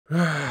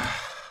There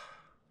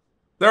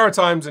are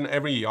times in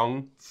every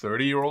young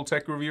 30-year-old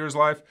tech reviewer's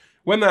life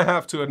when they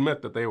have to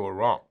admit that they were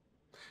wrong.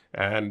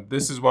 And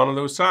this is one of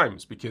those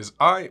times, because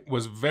I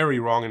was very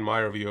wrong in my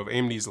review of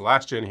AMD's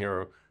last-gen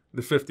hero,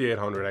 the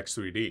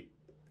 5800X3D.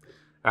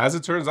 As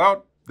it turns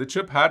out, the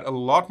chip had a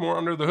lot more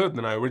under the hood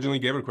than I originally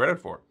gave it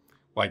credit for.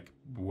 Like,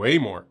 way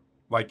more.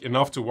 Like,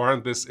 enough to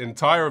warrant this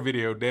entire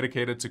video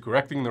dedicated to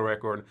correcting the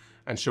record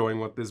and showing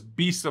what this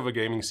beast of a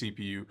gaming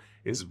CPU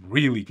is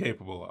really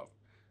capable of.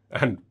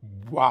 And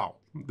wow,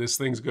 this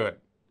thing's good.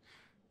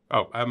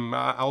 Oh,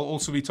 I'll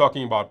also be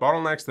talking about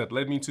bottlenecks that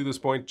led me to this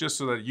point, just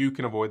so that you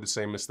can avoid the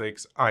same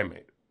mistakes I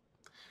made.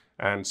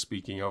 And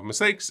speaking of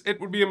mistakes,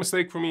 it would be a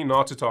mistake for me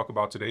not to talk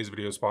about today's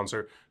video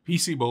sponsor,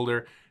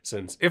 PCBuilder,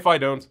 since if I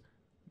don't,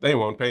 they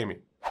won't pay me.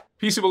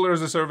 PCBuilder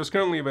is a service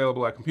currently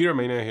available at Computer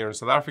Mania here in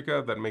South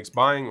Africa that makes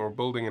buying or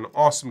building an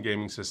awesome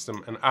gaming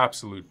system an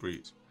absolute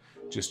breeze.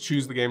 Just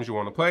choose the games you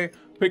want to play,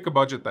 pick a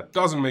budget that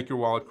doesn't make your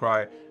wallet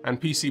cry,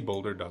 and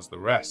PCBuilder does the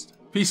rest.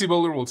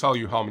 PCBuilder will tell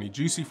you how many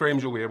juicy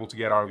frames you'll be able to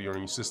get out of your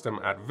new system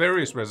at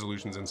various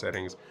resolutions and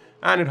settings,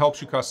 and it helps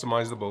you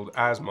customize the build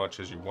as much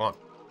as you want.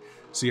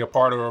 See a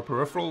part or a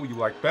peripheral you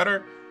like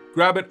better?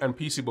 Grab it and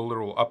PCBuilder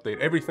will update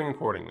everything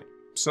accordingly.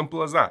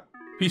 Simple as that.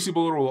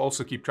 PCBuilder will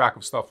also keep track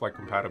of stuff like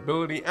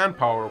compatibility and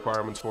power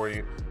requirements for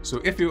you,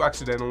 so if you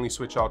accidentally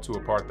switch out to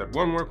a part that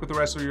won't work with the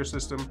rest of your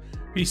system,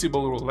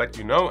 PCBuilder will let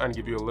you know and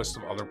give you a list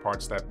of other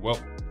parts that will.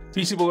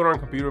 PCBuilder on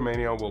Computer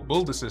Mania will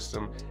build the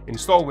system,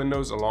 install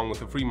Windows along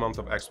with a free month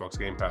of Xbox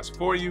Game Pass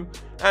for you,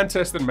 and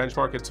test and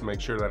benchmark it to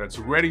make sure that it's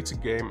ready to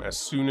game as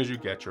soon as you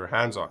get your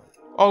hands on it.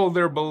 All of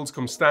their builds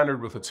come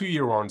standard with a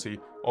 2-year warranty,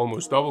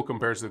 almost double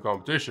compared to the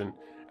competition,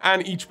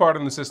 and each part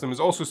in the system is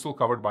also still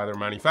covered by their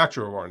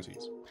manufacturer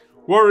warranties.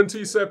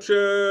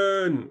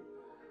 Warrantyception!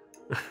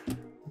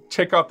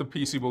 Check out the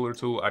PCBuilder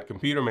tool at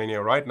Computer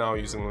Mania right now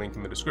using the link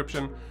in the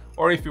description,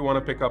 or if you want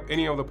to pick up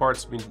any of the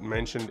parts being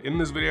mentioned in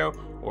this video,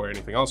 or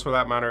anything else for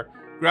that matter,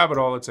 grab it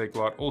all at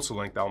Takealot, also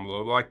linked down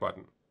below the like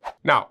button.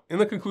 Now, in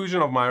the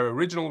conclusion of my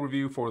original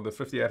review for the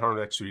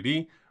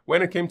 5800X3D,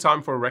 when it came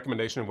time for a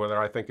recommendation of whether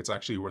I think it's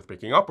actually worth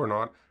picking up or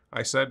not,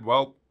 I said,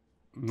 well,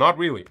 not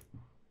really.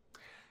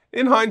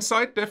 In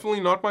hindsight,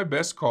 definitely not my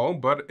best call,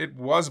 but it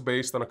was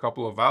based on a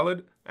couple of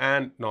valid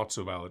and not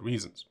so valid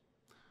reasons.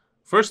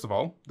 First of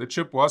all, the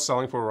chip was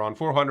selling for around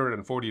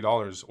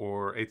 $440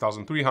 or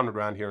 8,300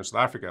 Rand here in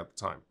South Africa at the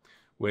time,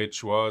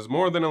 which was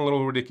more than a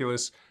little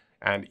ridiculous,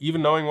 and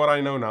even knowing what I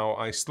know now,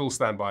 I still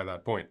stand by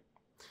that point.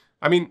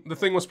 I mean, the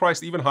thing was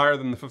priced even higher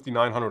than the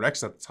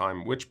 5900X at the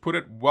time, which put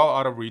it well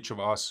out of reach of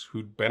us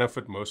who'd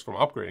benefit most from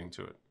upgrading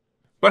to it.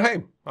 But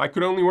hey, I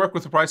could only work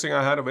with the pricing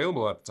I had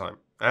available at the time,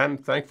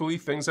 and thankfully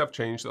things have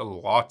changed a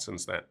lot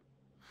since then.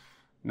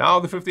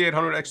 Now the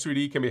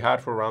 5800X3D can be had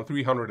for around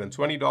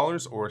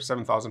 $320 or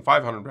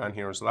 7,500 Rand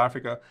here in South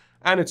Africa,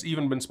 and it's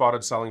even been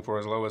spotted selling for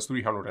as low as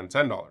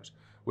 $310,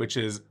 which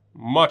is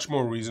much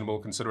more reasonable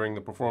considering the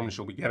performance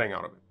you'll be getting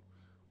out of it,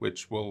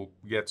 which we'll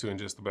get to in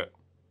just a bit.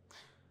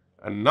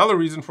 Another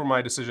reason for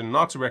my decision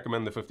not to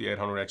recommend the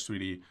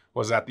 5800X3D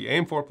was that the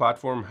AM4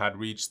 platform had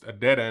reached a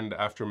dead end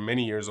after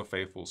many years of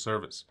faithful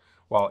service,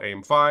 while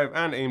AM5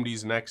 and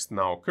AMD's next,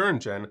 now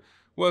current gen,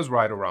 was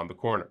right around the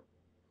corner,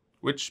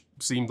 which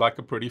seemed like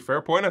a pretty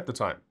fair point at the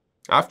time.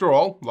 After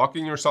all,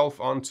 locking yourself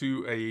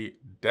onto a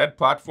dead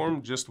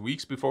platform just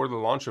weeks before the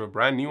launch of a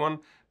brand new one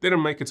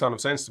didn't make a ton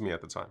of sense to me at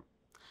the time.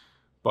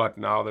 But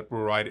now that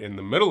we're right in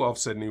the middle of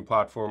said new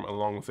platform,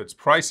 along with its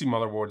pricey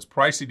motherboards,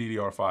 pricey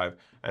DDR5,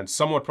 and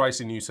somewhat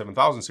pricey new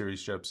 7000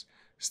 series chips,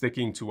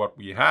 sticking to what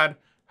we had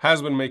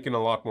has been making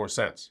a lot more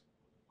sense.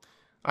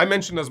 I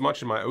mentioned as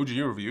much in my OG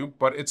review,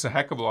 but it's a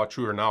heck of a lot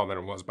truer now than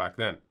it was back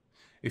then.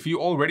 If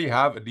you already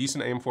have a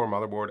decent AM4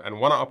 motherboard and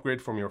want to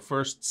upgrade from your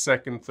first,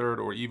 second, third,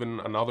 or even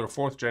another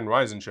 4th gen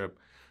Ryzen chip,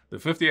 the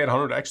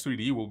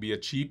 5800X3D will be a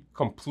cheap,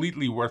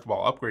 completely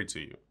worthwhile upgrade to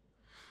you.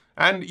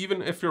 And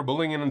even if you're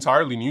building an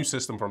entirely new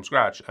system from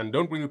scratch and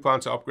don't really plan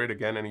to upgrade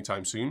again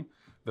anytime soon,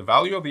 the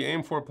value of the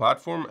AM4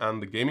 platform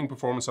and the gaming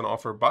performance on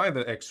offer by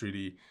the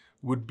X3D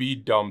would be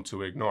dumb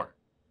to ignore.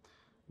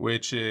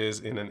 Which is,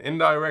 in an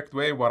indirect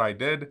way, what I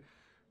did,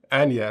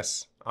 and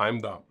yes, I'm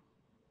dumb.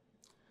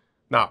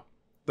 Now,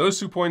 those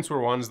 2 points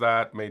were ones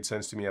that made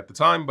sense to me at the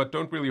time, but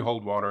don't really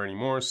hold water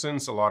anymore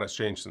since a lot has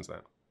changed since then.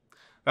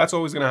 That's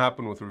always going to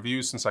happen with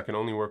reviews since I can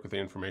only work with the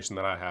information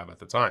that I have at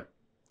the time.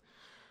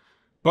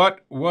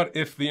 But what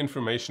if the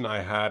information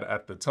I had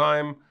at the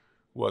time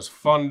was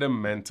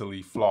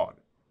fundamentally flawed?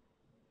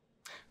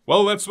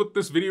 Well, that's what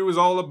this video is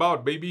all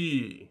about,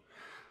 baby!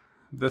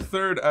 The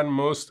third and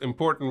most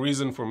important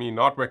reason for me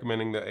not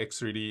recommending the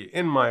X3D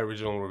in my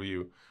original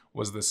review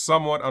was the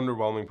somewhat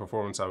underwhelming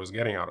performance I was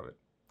getting out of it.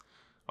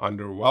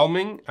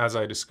 Underwhelming, as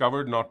I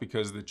discovered, not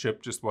because the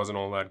chip just wasn't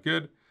all that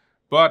good,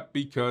 but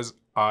because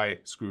I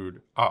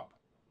screwed up.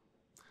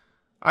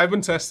 I've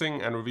been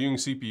testing and reviewing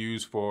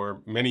CPUs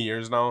for many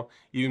years now,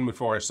 even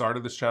before I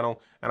started this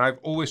channel, and I've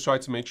always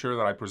tried to make sure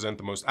that I present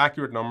the most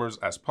accurate numbers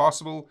as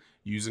possible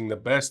using the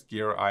best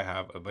gear I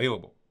have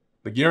available.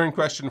 The gear in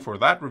question for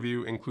that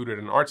review included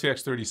an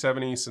RTX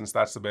 3070 since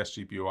that's the best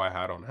GPU I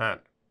had on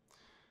hand.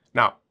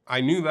 Now, I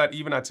knew that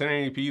even at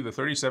 1080p, the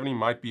 3070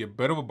 might be a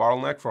bit of a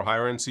bottleneck for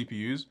higher-end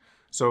CPUs,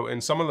 so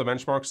in some of the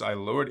benchmarks, I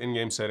lowered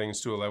in-game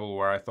settings to a level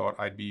where I thought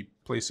I'd be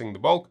placing the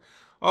bulk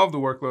of the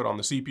workload on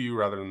the CPU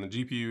rather than the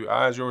GPU,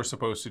 as you're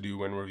supposed to do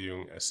when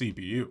reviewing a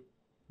CPU.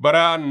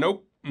 But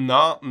nope, in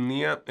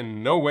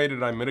no way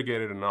did I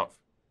mitigate it enough.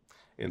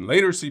 In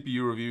later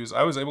CPU reviews,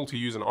 I was able to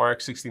use an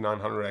RX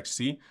 6900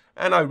 XT,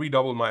 and I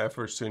redoubled my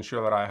efforts to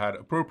ensure that I had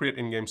appropriate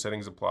in-game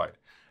settings applied.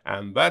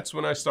 And that's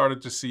when I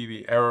started to see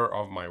the error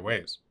of my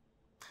ways.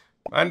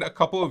 And a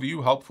couple of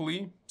you,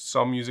 helpfully,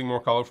 some using more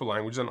colorful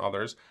language than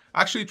others,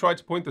 actually tried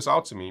to point this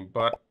out to me,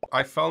 but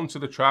I fell into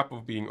the trap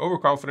of being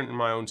overconfident in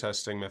my own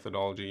testing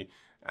methodology,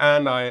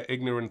 and I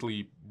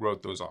ignorantly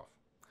wrote those off.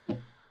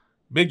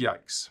 Big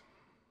yikes.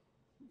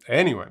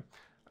 Anyway,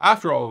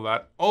 after all of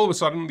that, all of a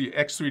sudden the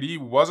X3D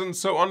wasn't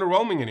so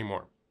underwhelming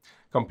anymore,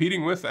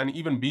 competing with and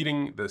even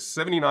beating the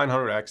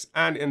 7900X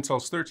and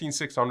Intel's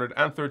 13600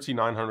 and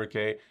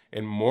 13900K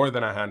in more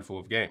than a handful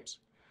of games.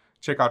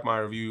 Check out my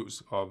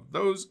reviews of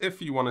those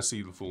if you want to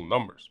see the full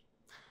numbers.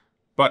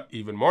 But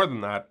even more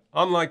than that,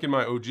 unlike in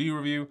my OG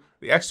review,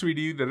 the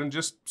X3D didn't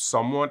just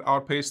somewhat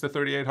outpace the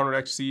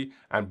 3800XT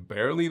and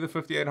barely the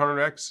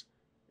 5800X,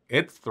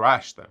 it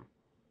thrashed them.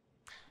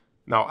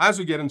 Now, as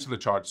we get into the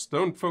charts,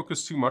 don't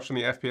focus too much on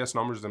the FPS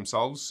numbers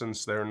themselves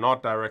since they're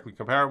not directly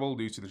comparable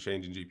due to the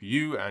change in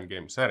GPU and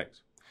game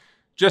settings.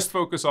 Just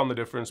focus on the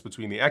difference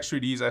between the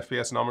X3D's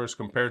FPS numbers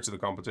compared to the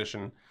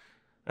competition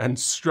and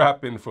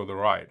strap in for the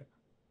ride.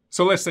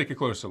 So let's take a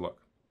closer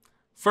look.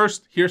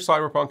 First, here's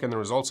Cyberpunk and the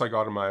results I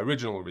got in my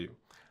original review.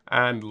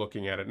 And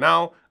looking at it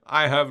now,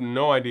 I have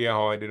no idea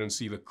how I didn't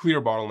see the clear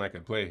bottleneck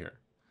at play here.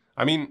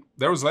 I mean,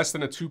 there was less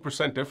than a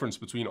 2% difference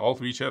between all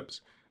three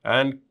chips,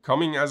 and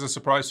coming as a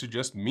surprise to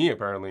just me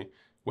apparently,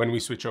 when we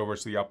switch over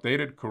to the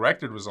updated,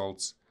 corrected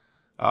results,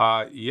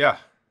 yeah,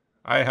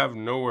 I have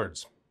no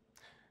words.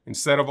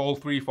 Instead of all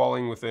three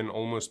falling within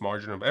almost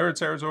margin of error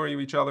territory of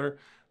each other,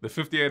 the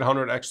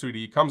 5800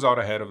 X3D comes out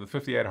ahead of the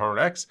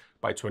 5800X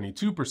by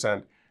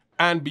 22%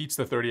 and beats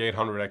the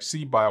 3800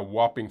 XC by a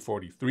whopping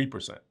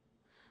 43%.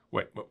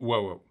 Wait,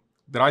 whoa.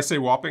 Did I say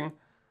whopping?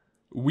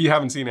 We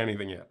haven't seen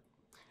anything yet.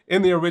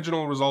 In the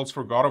original results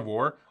for God of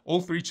War,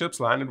 all three chips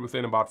landed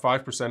within about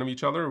 5% of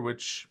each other,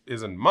 which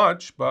isn't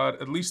much,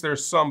 but at least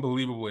there's some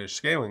believable-ish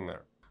scaling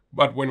there.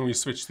 But when we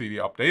switch to the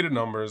updated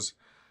numbers,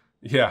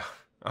 yeah,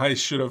 I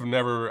should have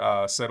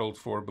never settled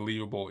for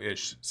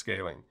believable-ish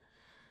scaling.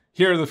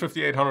 Here, the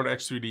 5800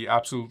 X3D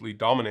absolutely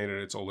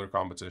dominated its older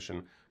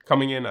competition,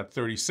 coming in at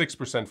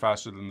 36%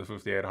 faster than the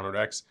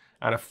 5800X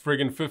and a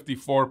friggin'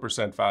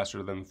 54%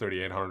 faster than the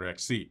 3800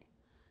 XC.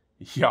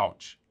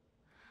 Youch.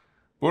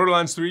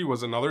 Borderlands 3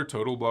 was another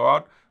total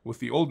blowout, with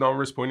the old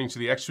numbers pointing to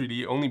the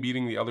X3D only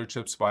beating the other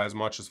chips by as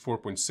much as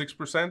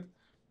 4.6%.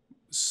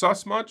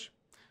 Sus much?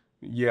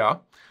 Yeah.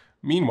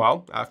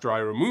 Meanwhile, after I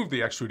removed the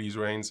X3D's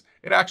reins,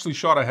 it actually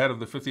shot ahead of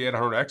the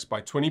 5800X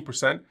by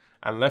 20%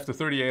 and left the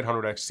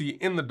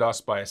 3800XC in the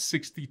dust by a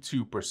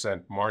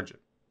 62% margin.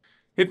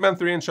 Hitman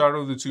 3 and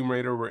Shadow of the Tomb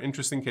Raider were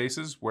interesting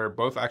cases where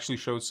both actually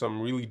showed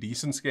some really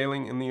decent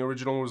scaling in the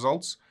original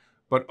results,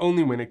 but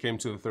only when it came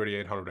to the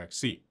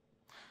 3800XC,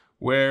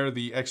 where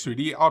the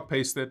X3D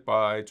outpaced it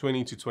by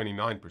 20 to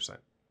 29%.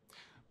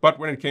 But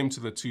when it came to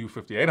the two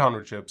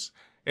 5800 chips,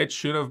 it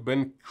should have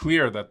been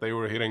clear that they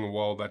were hitting a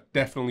wall that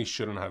definitely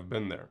shouldn't have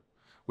been there,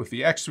 with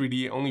the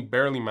X3D only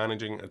barely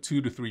managing a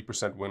 2 to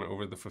 3% win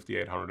over the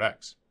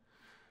 5800X.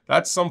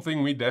 That's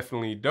something we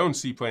definitely don't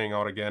see playing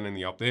out again in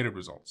the updated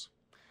results.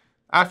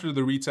 After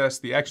the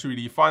retest, the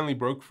X3D finally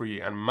broke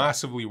free and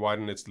massively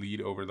widened its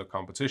lead over the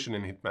competition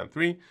in Hitman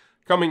 3,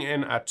 coming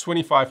in at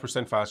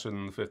 25% faster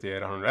than the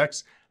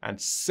 5800X and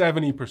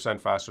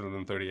 70% faster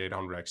than the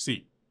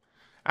 3800XC.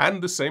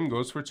 And the same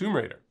goes for Tomb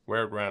Raider,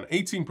 where it ran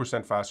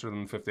 18% faster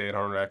than the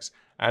 5800X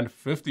and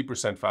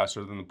 50%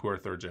 faster than the poor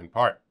 3rd gen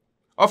part.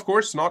 Of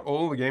course, not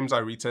all the games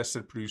I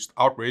retested produced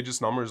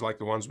outrageous numbers like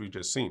the ones we've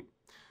just seen.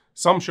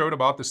 Some showed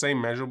about the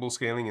same measurable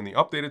scaling in the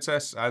updated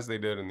tests as they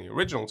did in the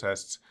original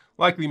tests,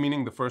 likely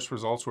meaning the first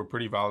results were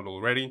pretty valid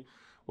already,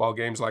 while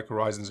games like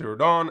Horizon Zero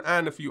Dawn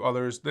and a few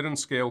others didn't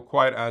scale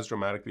quite as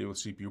dramatically with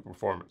CPU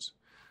performance.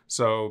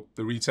 So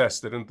the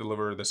retest didn't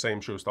deliver the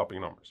same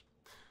show-stopping numbers.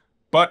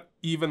 But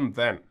even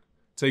then,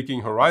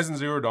 taking Horizon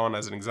Zero Dawn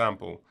as an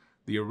example,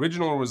 the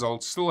original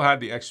results still had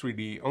the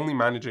X3D only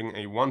managing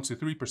a 1 to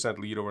 3%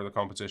 lead over the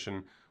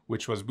competition,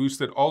 which was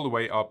boosted all the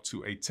way up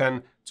to a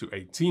 10 to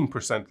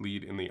 18%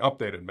 lead in the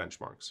updated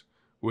benchmarks,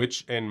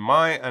 which in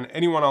my and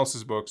anyone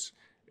else's books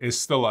is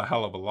still a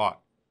hell of a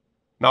lot.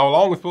 Now,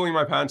 along with pulling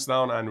my pants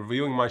down and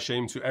revealing my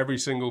shame to every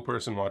single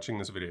person watching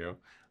this video,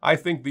 I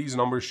think these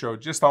numbers show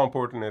just how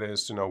important it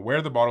is to know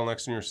where the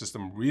bottlenecks in your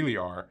system really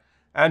are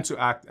and to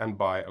act and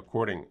buy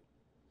accordingly.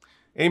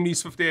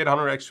 AMD's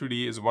 5800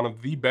 X3D is one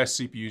of the best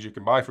CPUs you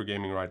can buy for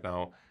gaming right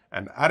now,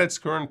 and at its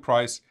current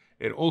price,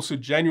 it also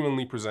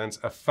genuinely presents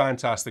a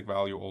fantastic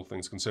value all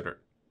things considered.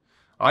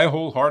 I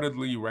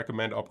wholeheartedly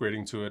recommend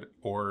upgrading to it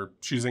or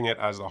choosing it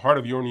as the heart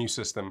of your new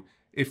system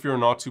if you're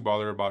not too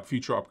bothered about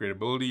future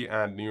upgradability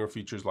and newer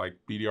features like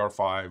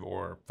DDR5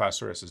 or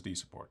faster SSD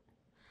support.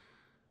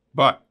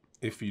 But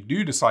if you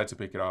do decide to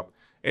pick it up,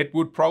 it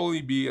would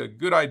probably be a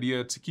good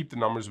idea to keep the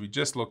numbers we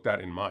just looked at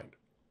in mind.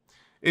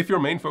 If your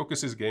main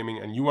focus is gaming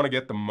and you want to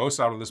get the most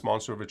out of this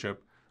monster of a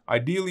chip,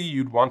 ideally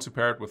you'd want to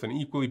pair it with an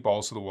equally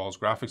balls-to-the-walls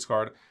graphics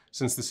card,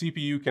 since the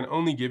CPU can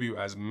only give you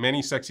as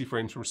many sexy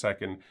frames per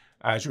second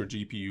as your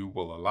GPU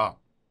will allow.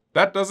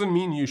 That doesn't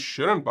mean you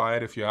shouldn't buy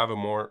it if you have a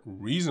more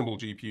reasonable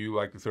GPU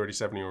like the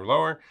 3070 or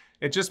lower.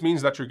 It just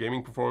means that your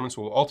gaming performance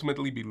will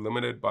ultimately be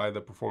limited by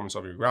the performance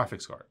of your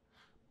graphics card.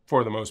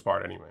 For the most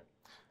part anyway.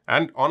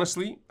 And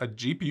honestly, a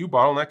GPU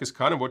bottleneck is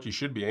kind of what you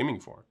should be aiming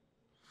for.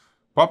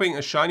 Popping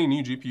a shiny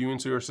new GPU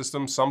into your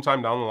system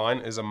sometime down the line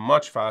is a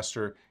much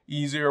faster,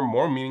 easier,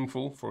 more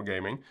meaningful for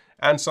gaming,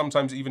 and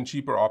sometimes even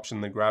cheaper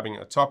option than grabbing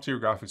a top-tier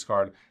graphics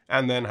card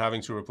and then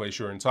having to replace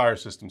your entire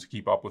system to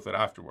keep up with it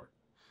afterward.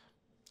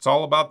 It's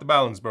all about the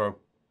balance, bro.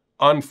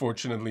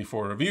 Unfortunately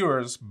for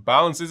reviewers,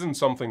 balance isn't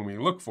something we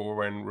look for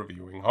when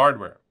reviewing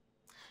hardware.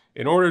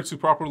 In order to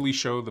properly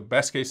show the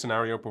best case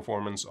scenario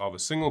performance of a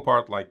single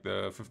part like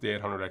the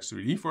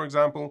 5800X3D, for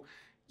example,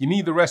 you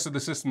need the rest of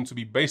the system to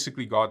be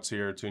basically God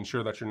tier to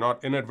ensure that you're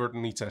not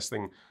inadvertently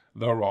testing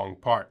the wrong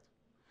part.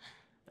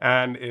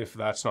 And if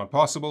that's not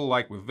possible,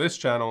 like with this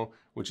channel,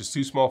 which is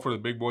too small for the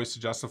big boys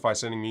to justify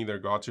sending me their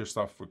God tier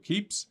stuff for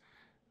keeps,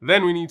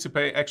 then we need to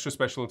pay extra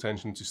special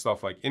attention to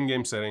stuff like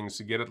in-game settings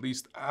to get at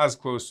least as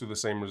close to the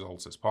same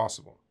results as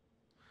possible.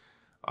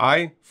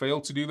 I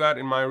failed to do that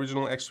in my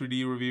original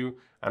X3D review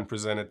and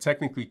presented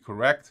technically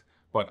correct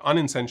but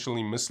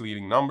unintentionally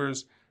misleading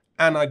numbers,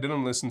 and I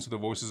didn't listen to the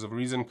voices of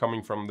reason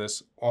coming from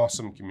this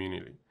awesome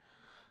community.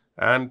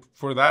 And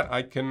for that,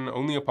 I can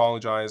only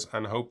apologize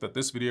and hope that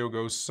this video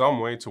goes some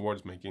way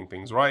towards making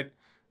things right,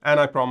 and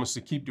I promise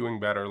to keep doing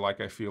better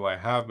like I feel I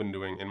have been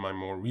doing in my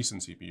more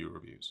recent CPU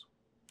reviews.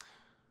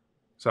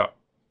 So,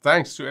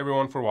 thanks to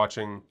everyone for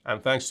watching,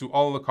 and thanks to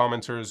all the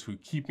commenters who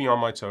keep me on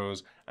my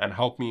toes and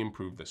help me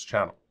improve this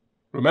channel.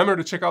 Remember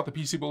to check out the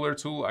PCBuilder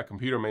tool at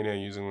Computer Mania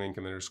using the link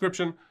in the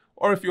description,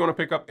 or if you want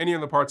to pick up any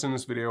of the parts in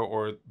this video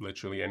or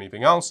literally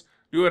anything else,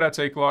 do it at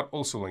Takealot,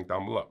 also linked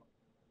down below.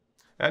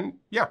 And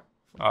yeah,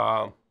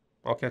 I'll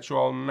catch you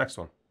all in the next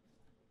one.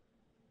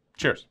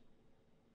 Cheers.